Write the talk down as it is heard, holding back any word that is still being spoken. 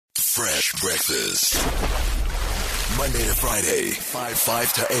Fresh breakfast. Monday to Friday,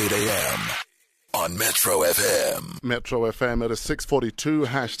 5 to 8 a.m. on Metro FM. Metro FM, it is 6:42.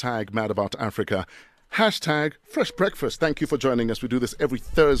 Hashtag Mad About Africa. Hashtag Fresh Breakfast. Thank you for joining us. We do this every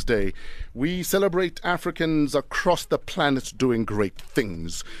Thursday. We celebrate Africans across the planet doing great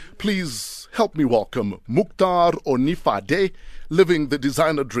things. Please help me welcome MUKTAR Onifade, living the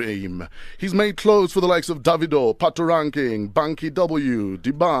designer dream. He's made clothes for the likes of Davido, Patoranking, Banky W,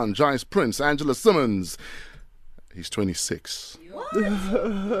 Diban, Giles Prince, Angela Simmons. He's 26.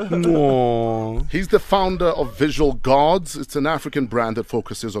 No. He's the founder of Visual Gods. It's an African brand that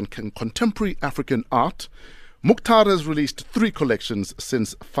focuses on contemporary African art. MUKTAR has released 3 collections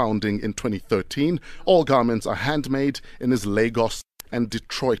since founding in 2013. All garments are handmade in his Lagos and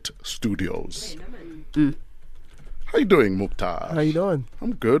Detroit studios. How you doing, MUKTAR? How you doing?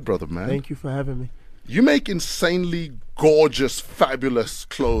 I'm good, brother man. Thank you for having me. You make insanely gorgeous, fabulous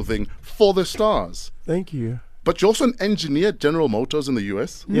clothing for the stars. Thank you. But you're also an engineer at General Motors in the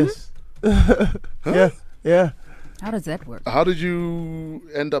US? Yes. Yeah. How does that work? How did you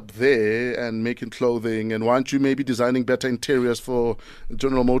end up there and making clothing? And why aren't you maybe designing better interiors for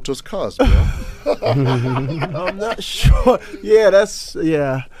General Motors cars, bro? I'm not sure.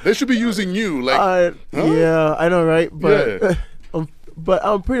 Yeah. They should be using you. Like, Yeah, I know, right? But Yeah. but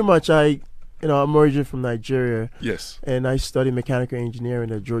I'm pretty much I'm originally from Nigeria. Yes. And I studied mechanical engineering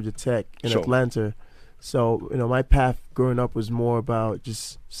at Georgia Tech in Sure. Atlanta. So, my path growing up was more about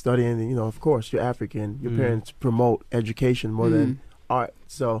just studying, of course, you're African. Your parents promote education more than art.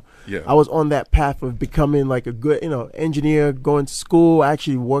 So Yeah. I was on that path of becoming like a good, engineer, going to school. I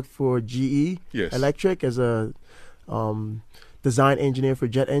actually worked for GE Yes. Electric as a design engineer for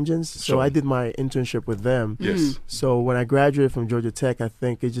jet engines. So Sure. I did my internship with them. Yes. So when I graduated from Georgia Tech, I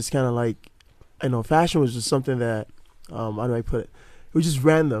think it just kind of like, fashion was just something that, how do I put it? It was just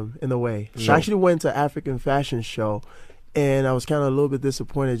random in a way. So Sure. I actually went to African fashion show, and I was kind of a little bit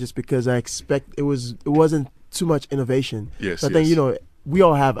disappointed just because I expect it wasn't too much innovation. Yes. So I think we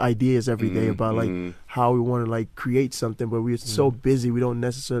all have ideas every day about like mm. how we want to like create something, but we're so busy we don't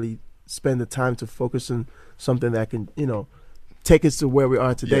necessarily spend the time to focus on something that can take us to where we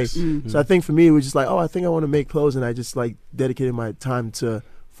are today. Yes. So I think for me it was just like, I think I want to make clothes, and I just like dedicated my time to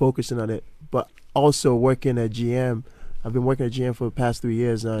focusing on it. But also working at GM. I've been working at GM for the past 3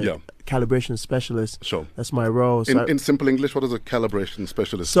 years. Calibration specialist. Sure. That's my role. So In simple English, what is a calibration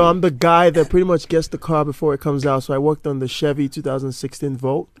specialist? So do? I'm the guy that pretty much gets the car before it comes out. So I worked on the Chevy 2016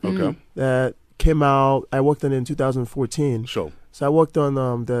 Volt Okay. that came out. I worked on it in 2014. Sure. So I worked on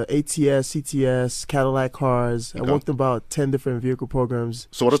the ATS, CTS, Cadillac cars. Okay. I worked on about 10 different vehicle programs.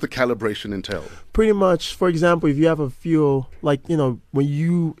 So what does the calibration entail? Pretty much, for example, if you have a fuel, like, if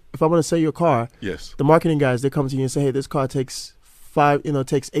I want to sell you a car, Yes. the marketing guys, they come to you and say, hey, this car takes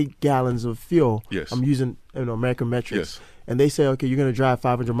 8 gallons of fuel. Yes. I'm using, American metrics. Yes. And they say, okay, you're going to drive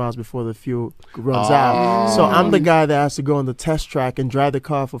 500 miles before the fuel runs out. So I'm the guy that has to go on the test track and drive the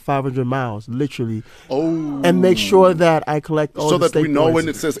car for 500 miles, literally. Oh. And make sure that I collect all So the that we know points. when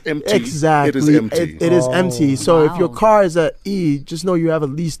it says empty, Exactly. it is empty. It is empty. So if your Wow. car is at E, just know you have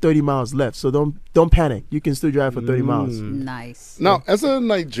at least 30 miles left. So don't panic. You can still drive for 30 miles. Nice. Now, as a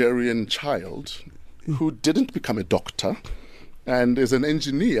Nigerian child who didn't become a doctor and is an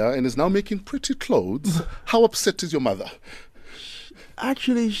engineer and is now making pretty clothes, how upset is your mother?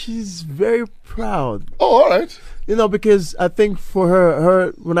 Actually, she's very proud. Oh, all right. Because I think for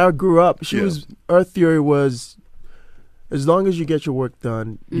her when I grew up, Yeah. her theory was, as long as you get your work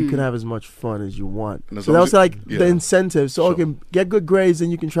done, you can have as much fun as you want. And as So long that as was like yeah. the incentive. So Sure. okay, get good grades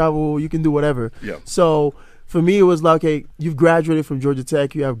and you can travel, you can do whatever. Yeah. So for me, it was like, okay, you've graduated from Georgia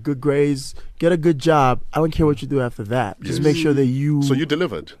Tech, you have good grades, get a good job. I don't care what you do after that. Just Yes. make sure that you. So you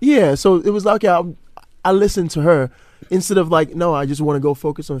delivered. Yeah. So it was like, okay, I listened to her instead of like, no, I just want to go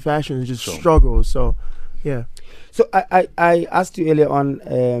focus on fashion and just Sure. struggle. So, yeah. So I asked you earlier on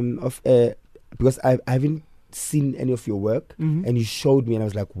because I haven't seen any of your work, and you showed me, and I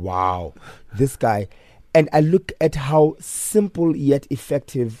was like, wow, this guy. And I look at how simple yet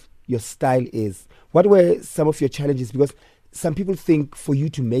effective your style is. What were some of your challenges? Because some people think for you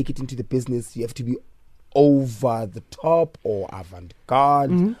to make it into the business, you have to be over the top or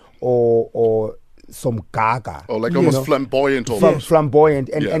avant-garde or some gaga. Or like you almost know? flamboyant almost. Flamboyant,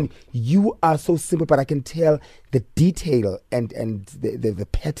 and, Yeah. and you are so simple, but I can tell the detail and the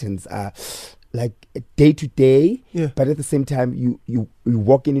patterns are like day to day. Yeah. But at the same time, you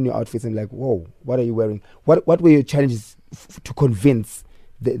walk in your outfits and like, whoa, what are you wearing? What were your challenges to convince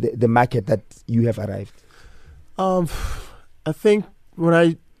the market that you have arrived? I think when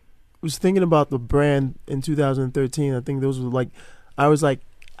I was thinking about the brand in 2013, I think those were like, I was like,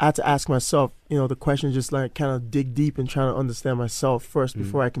 I had to ask myself, the question, just like kind of dig deep and trying to understand myself first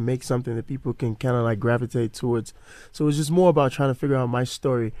before I can make something that people can kind of like gravitate towards. So it was just more about trying to figure out my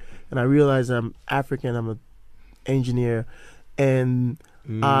story. And I realized I'm African, I'm an engineer, and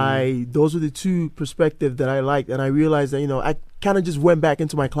those were the two perspectives that I liked. And I realized that, I kind of just went back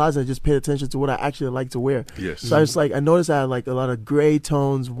into my closet and just paid attention to what I actually like to wear. Yes. So I noticed I had like a lot of gray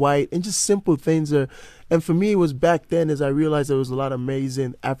tones, white, and just simple things. And for me, it was back then as I realized there was a lot of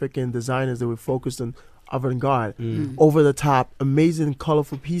amazing African designers that were focused on avant-garde, over the top, amazing,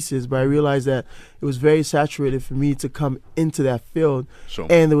 colorful pieces. But I realized that it was very saturated for me to come into that field. Sure.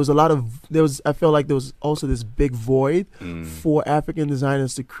 And I felt like there was also this big void for African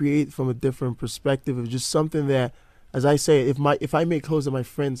designers to create from a different perspective of just something that, as I say, if I make clothes that my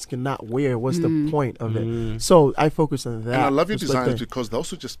friends cannot wear, what's the point of it? So I focus on that. And I love your designs because they're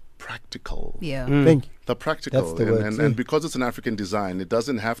also just practical. Yeah. Thank you. They're practical. That's the word, and because it's an African design, it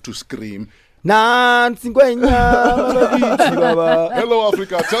doesn't have to scream, Hello,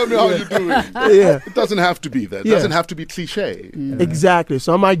 Africa, tell me how you're doing. Yeah. It doesn't have to be that. It Yeah. doesn't have to be cliche. Exactly.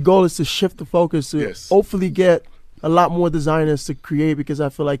 So my goal is to shift the focus to hopefully get a lot more designers to create, because I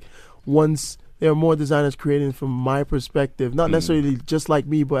feel like once there are more designers creating from my perspective, not necessarily just like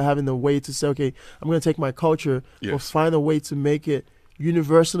me, but having the way to say, okay, I'm going to take my culture or find a way to make it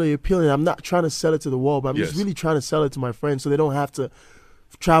universally appealing. I'm not trying to sell it to the world, but I'm just really trying to sell it to my friends so they don't have to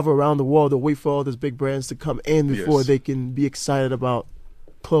travel around the world or wait for all these big brands to come in before they can be excited about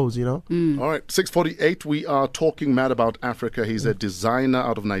clothes, All right, 6:48. We are talking mad about Africa. He's a designer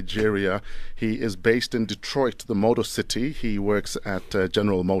out of Nigeria. He is based in Detroit, the Motor City. He works at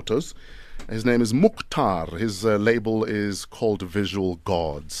General Motors. His name is MUKTAR. His label is called Visual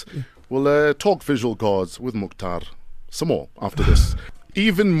Gods. We'll talk Visual Gods with MUKTAR some more after this.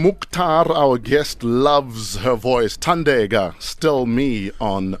 Even MUKTAR, our guest, loves her voice. Tandega, Still Me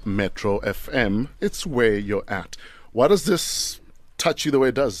on Metro FM. It's where you're at. Why does this touch you the way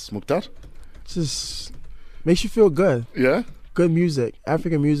it does, MUKTAR? It just makes you feel good. Yeah? Good music.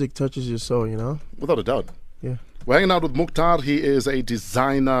 African music touches your soul, Without a doubt. Yeah. We're hanging out with MUKTAR. He is a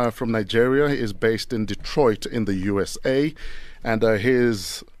designer from Nigeria. He is based in Detroit in the USA. And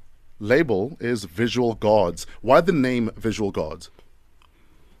his label is Visual Gods. Why the name Visual Gods?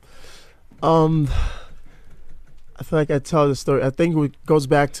 I feel like I tell the story. I think it goes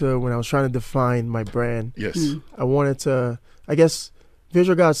back to when I was trying to define my brand. Yes. I wanted to, I guess,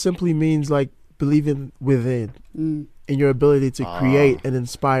 Visual God simply means like believing within in your ability to create and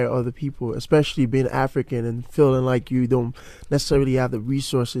inspire other people, especially being African and feeling like you don't necessarily have the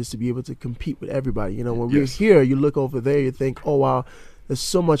resources to be able to compete with everybody. When we're here, you look over there, you think, oh, wow, there's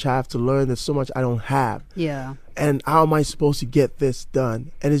so much I have to learn. There's so much I don't have. Yeah. And how am I supposed to get this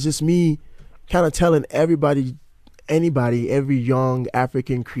done? And it's just me kind of telling anybody, every young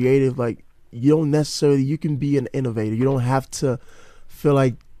African creative, like, you can be an innovator. You don't have to feel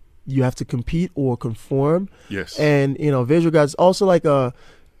like you have to compete or conform. Yes. And, Visual God's also like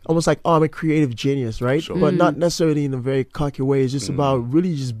almost like, I'm a creative genius, right? Sure. But not necessarily in a very cocky way. It's just about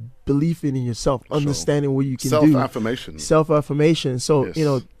really just believing in yourself, understanding what you can do. Self-affirmation. Self-affirmation. So,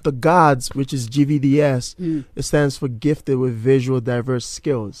 the GODS, which is GVDS, it stands for Gifted with Visual Diverse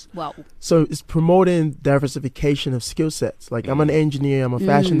Skills. Wow. So it's promoting diversification of skill sets. Like, I'm an engineer, I'm a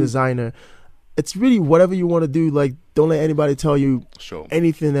fashion designer. It's really whatever you want to do. Like, don't let anybody tell you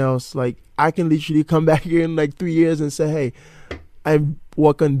anything else. Like, I can literally come back here in like 3 years and say, hey, I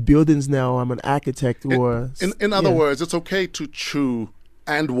work on buildings now. I'm an architect. In other words, it's okay to chew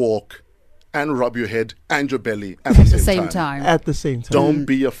and walk and rub your head and your belly at the same time. At the same time. Don't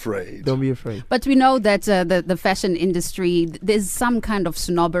be afraid. Don't be afraid. But we know that the fashion industry, there's some kind of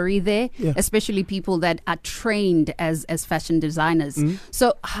snobbery there, especially people that are trained as fashion designers.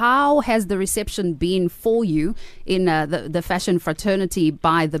 So how has the reception been for you in the fashion fraternity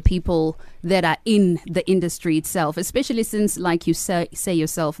by the people that are in the industry itself, especially since, like you say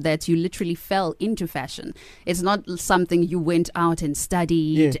yourself, that you literally fell into fashion. It's not something you went out and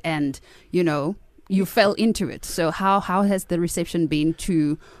studied and, you fell into it. So how has the reception been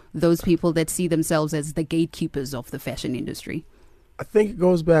to those people that see themselves as the gatekeepers of the fashion industry? I think it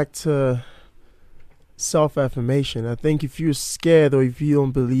goes back to self-affirmation. I think if you're scared or if you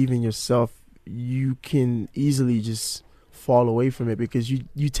don't believe in yourself, you can easily just fall away from it, because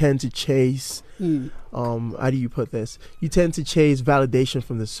you tend to chase how do you put this? You tend to chase validation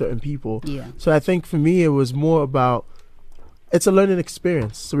from the certain people. So I think for me it was more about, it's a learning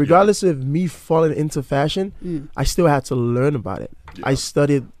experience. So regardless of me falling into fashion, I still had to learn about it. I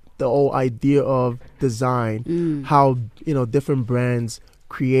studied the whole idea of design, how different brands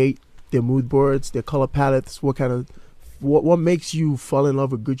create their mood boards, their color palettes, what kind of what makes you fall in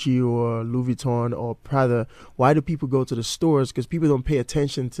love with Gucci or Louis Vuitton or Prada? Why do people go to the stores? Because people don't pay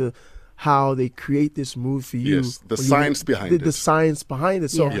attention to how they create this move for you. Yes, the science behind it. The science behind it.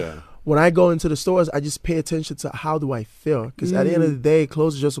 So when I go into the stores, I just pay attention to how do I feel. Because at the end of the day,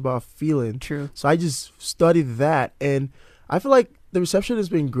 clothes is just about feeling. True. So I just studied that. And I feel like the reception has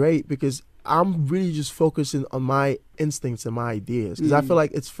been great because I'm really just focusing on my instincts and my ideas. Because I feel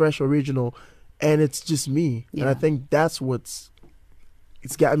like it's fresh, original, and it's just me. And I think that's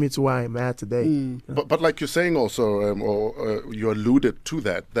it's gotten me to where I'm at today. But like you're saying also, you alluded to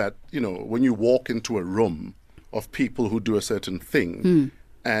that, you know, when you walk into a room of people who do a certain thing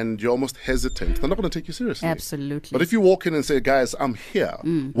and you're almost hesitant, they're not going to take you seriously. Absolutely. But if you walk in and say, guys, I'm here,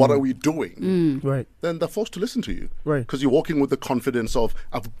 what are we doing? Right. Then they're forced to listen to you. Right. Because you're walking with the confidence of,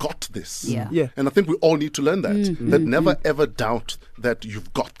 I've got this. Yeah. And I think we all need to learn that. That never ever doubt that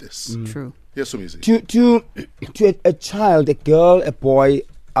you've got this. True. Yes, Sumizi. To a child, a girl, a boy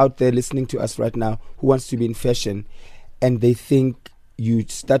out there listening to us right now who wants to be in fashion, and they think you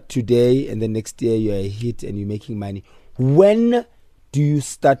start today and the next year you're a hit and you're making money. When do you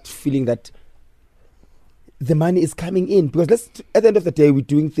start feeling that the money is coming in? Because at the end of the day, we're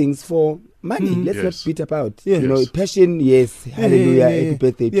doing things for money. Let's not beat about. You know, passion, yes, hallelujah, happy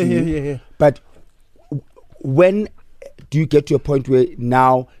birthday to you. But when do you get to a point where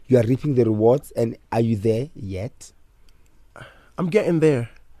now you are reaping the rewards, and are you there yet? I'm getting there.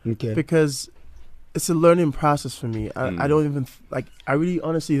 Okay. Because it's a learning process for me. I don't even I really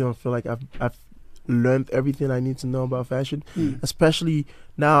honestly don't feel like I've learned everything I need to know about fashion. Especially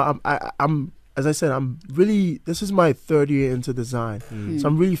now I'm as I said, I'm really, this is my third year into design. So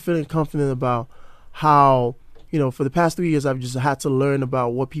I'm really feeling confident about how, you know, for the past 3 years, I've just had to learn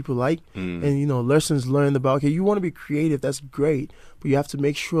about what people like and, you know, lessons learned about, okay, you want to be creative, that's great, but you have to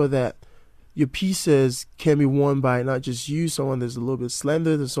make sure that your pieces can be worn by not just you, someone that's a little bit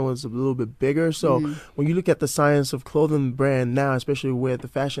slender, there's someone that's a little bit bigger. So when you look at the science of clothing brand now, especially where the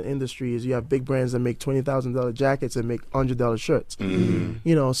fashion industry is, you have big brands that make $20,000 jackets and make $100 shirts.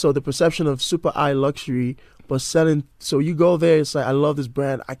 You know, so the perception of super high luxury, but selling, so you go there, it's like, I love this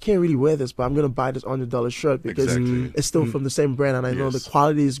brand, I can't really wear this, but I'm going to buy this $100 shirt because it's still from the same brand, and I know the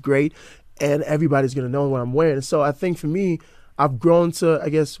quality is great, and everybody's going to know what I'm wearing. So I think for me, I've grown to, I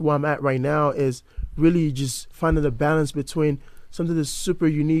guess, where I'm at right now is really just finding the balance between something that's super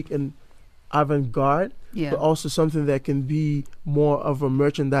unique and avant-garde, but also something that can be more of a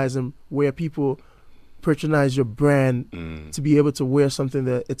merchandising where people patronize your brand to be able to wear something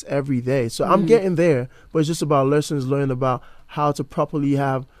that it's every day. So I'm getting there, but it's just about lessons learned about how to properly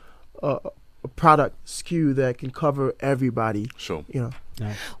have a product SKU that can cover everybody. Sure. You know.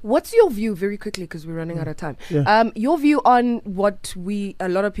 What's your view, very quickly, because we're running out of time, your view on what a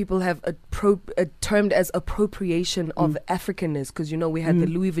lot of people have termed as appropriation of Africanness? Because, you know, we had the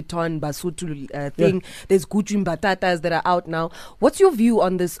Louis Vuitton Basotho thing, there's Gucci Batatas that are out now. What's your view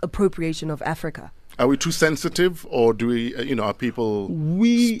on this appropriation of Africa? Are we too sensitive, or do we, you know, are people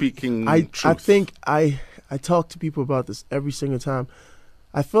speaking truth? I think I talk to people about this every single time.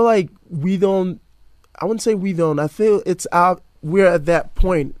 I feel like I wouldn't say we don't, I feel we're at that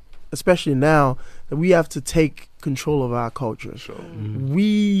point, especially now, that we have to take control of our culture. Sure.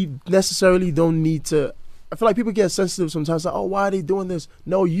 We necessarily don't need to. I feel like people get sensitive sometimes. Like, oh, why are they doing this?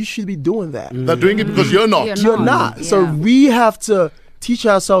 No, you should be doing that. They're doing it because you're not. You're not. Yeah. So we have to teach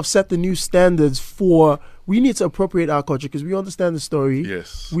ourselves, set the new standards for. We need to appropriate our culture because we understand the story.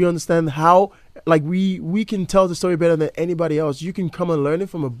 Yes. We understand how, like, we can tell the story better than anybody else. You can come and learn it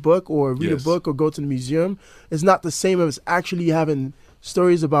from a book or read a book or go to the museum. It's not the same as actually having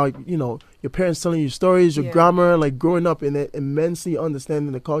stories about, you know, your parents telling you stories, your grandma, like growing up in it, immensely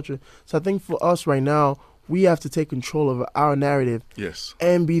understanding the culture. So I think for us right now, we have to take control of our narrative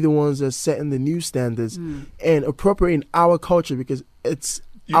and be the ones that setting the new standards and appropriating our culture because it's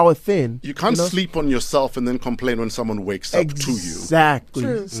our thing. You can't sleep on yourself and then complain when someone wakes up to you.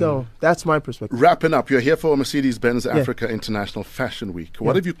 Exactly. So that's my perspective. Wrapping up, you're here for Mercedes-Benz Africa International Fashion Week.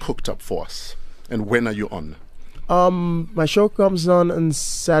 What have you cooked up for us? And when are you on? My show comes on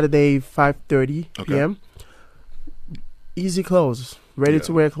Saturday, 5:30 p.m. Easy clothes. Ready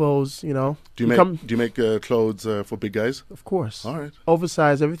to wear clothes, you know. Do you make clothes for big guys? Of course. All right.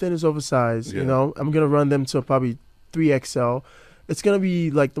 Oversized. Everything is oversized. You know, I'm going to run them to probably 3XL. It's going to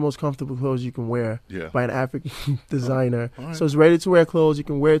be like the most comfortable clothes you can wear by an African designer. Right. So it's ready to wear clothes. You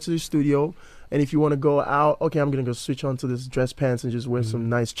can wear it to the studio. And if you want to go out, okay, I'm going to go switch on to this dress pants and just wear some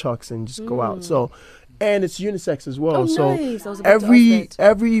nice chucks and just go out. So, and it's unisex as well. So nice.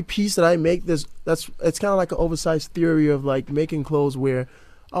 every piece that I make, it's kind of like an oversized theory of like making clothes where,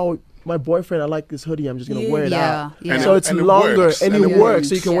 my boyfriend, I like this hoodie, I'm just gonna wear it out. Yeah. So it's longer and it works.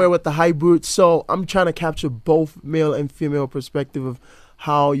 So you can Yeah. wear it with the high boots. So I'm trying to capture both male and female perspective of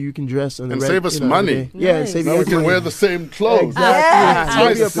how you can dress and save us money. every day. Yeah, Nice. save Now you we guys can money. wear the same clothes. Exactly. It's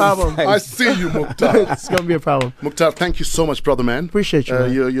gonna be a problem. I see you, Mukhtar. It's gonna be a problem. Mukhtar, thank you so much, brother man. Appreciate you.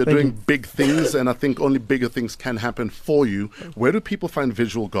 Man. You're Thank doing you. big things, and I think only bigger things can happen for you. Where do people find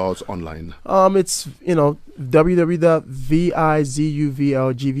Visual Guards online? It's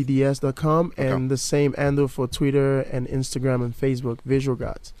www.vizuvlgvds.com and the same handle for Twitter and Instagram and Facebook, Visual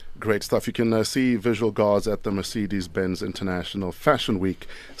Gods. Great stuff. You can see Visual Guards at the Mercedes-Benz International Fashion Week,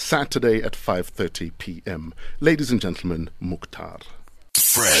 Saturday at 5:30 p.m. Ladies and gentlemen, Mukhtar.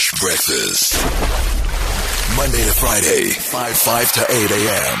 Fresh breakfast. Monday to Friday, 5 to 8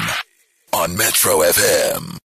 a.m. on Metro FM.